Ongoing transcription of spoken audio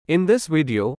In this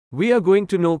video, we are going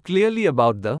to know clearly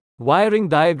about the wiring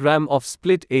diagram of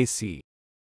split AC.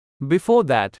 Before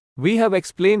that, we have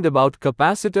explained about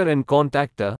capacitor and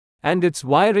contactor, and its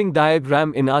wiring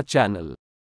diagram in our channel.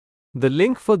 The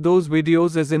link for those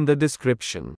videos is in the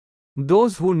description.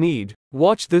 Those who need,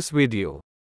 watch this video.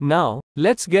 Now,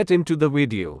 let's get into the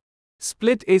video.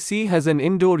 Split AC has an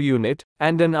indoor unit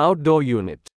and an outdoor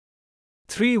unit.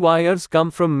 3 wires come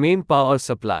from main power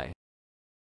supply: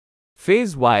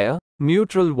 phase wire,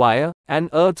 neutral wire, and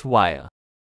earth wire.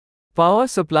 Power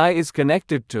supply is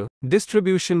connected to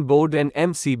distribution board and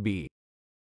MCB.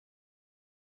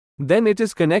 Then it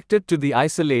is connected to the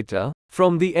isolator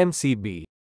from the MCB.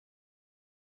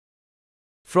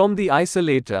 From the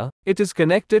isolator, it is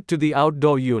connected to the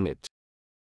outdoor unit.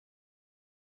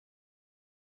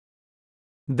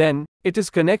 Then, it is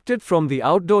connected from the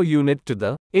outdoor unit to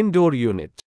the indoor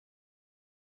unit.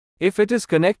 If it is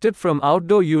connected from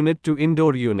outdoor unit to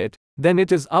indoor unit, then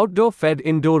it is outdoor fed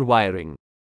indoor wiring.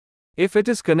 If it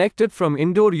is connected from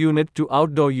indoor unit to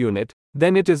outdoor unit,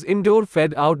 then it is indoor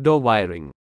fed outdoor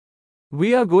wiring.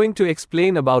 We are going to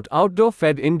explain about outdoor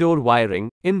fed indoor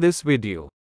wiring in this video.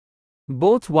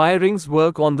 Both wirings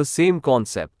work on the same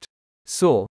concept,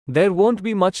 so there won't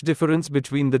be much difference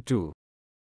between the two.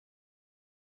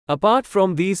 Apart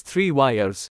from these 3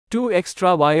 wires, 2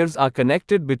 extra wires are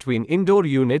connected between indoor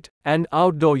unit and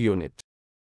outdoor unit.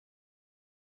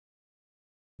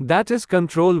 That is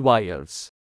control wires.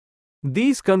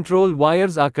 These control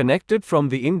wires are connected from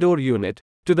the indoor unit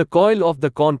to the coil of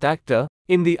the contactor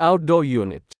in the outdoor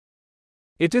unit.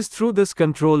 It is through this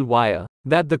control wire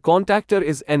that the contactor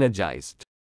is energized.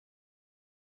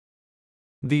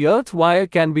 The earth wire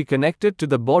can be connected to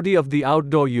the body of the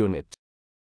outdoor unit.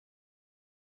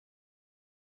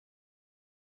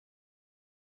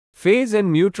 Phase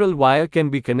and neutral wire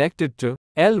can be connected to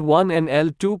L1 and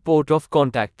L2 port of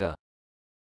contactor.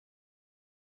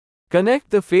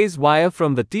 Connect the phase wire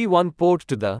from the T1 port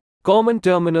to the common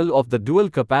terminal of the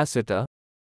dual capacitor,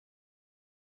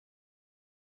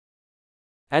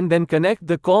 and then connect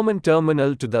the common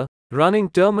terminal to the running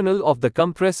terminal of the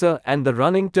compressor and the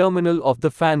running terminal of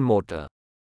the fan motor.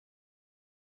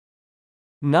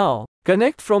 Now,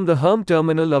 connect from the HVAC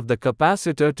terminal of the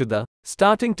capacitor to the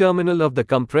starting terminal of the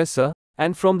compressor,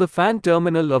 and from the fan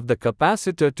terminal of the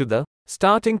capacitor to the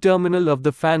starting terminal of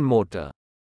the fan motor.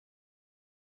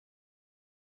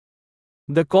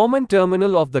 The common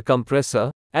terminal of the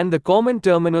compressor and the common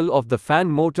terminal of the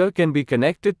fan motor can be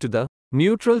connected to the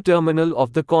neutral terminal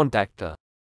of the contactor.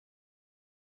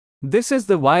 This is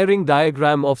the wiring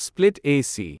diagram of split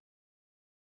AC.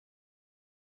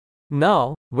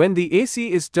 Now, when the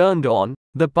AC is turned on,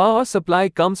 the power supply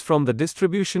comes from the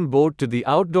distribution board to the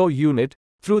outdoor unit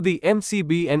through the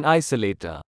MCB and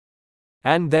isolator.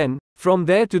 And then, from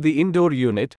there to the indoor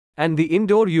unit, and the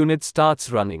indoor unit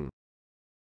starts running.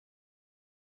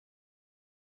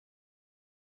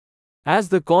 As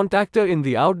the contactor in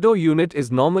the outdoor unit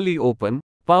is normally open,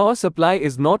 power supply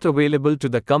is not available to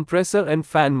the compressor and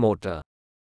fan motor.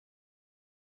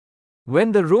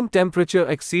 When the room temperature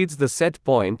exceeds the set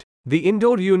point, the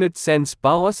indoor unit sends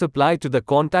power supply to the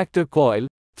contactor coil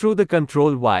through the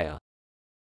control wire.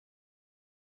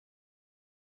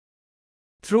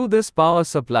 Through this power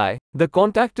supply, the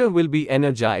contactor will be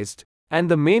energized, and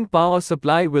the main power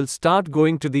supply will start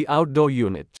going to the outdoor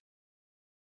unit.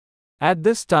 At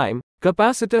this time,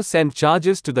 capacitor sends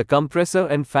charges to the compressor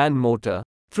and fan motor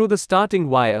through the starting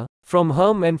wire from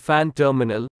HVAC and fan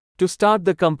terminal to start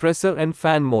the compressor and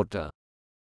fan motor.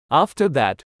 After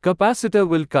that, capacitor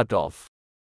will cut off.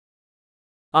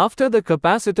 After the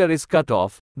capacitor is cut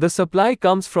off, the supply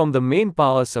comes from the main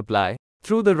power supply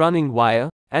through the running wire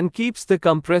and keeps the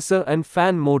compressor and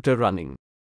fan motor running.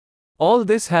 All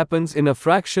this happens in a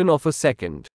fraction of a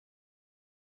second.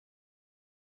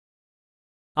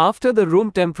 After the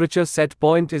room temperature set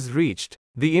point is reached,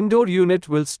 the indoor unit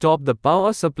will stop the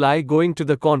power supply going to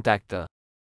the contactor.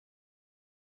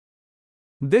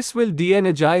 This will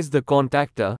de-energize the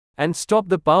contactor and stop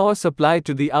the power supply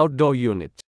to the outdoor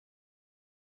unit.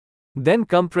 Then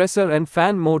compressor and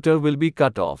fan motor will be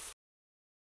cut off.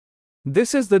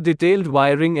 This is the detailed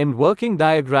wiring and working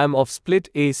diagram of split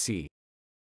AC.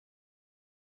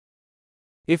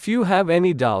 If you have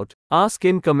any doubt, ask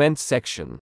in comments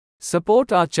section.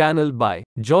 Support our channel by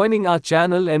joining our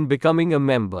channel and becoming a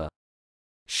member.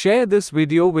 Share this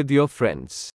video with your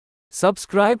friends.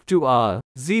 Subscribe to our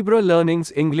Zebra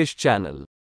Learnings English channel.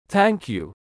 Thank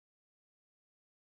you.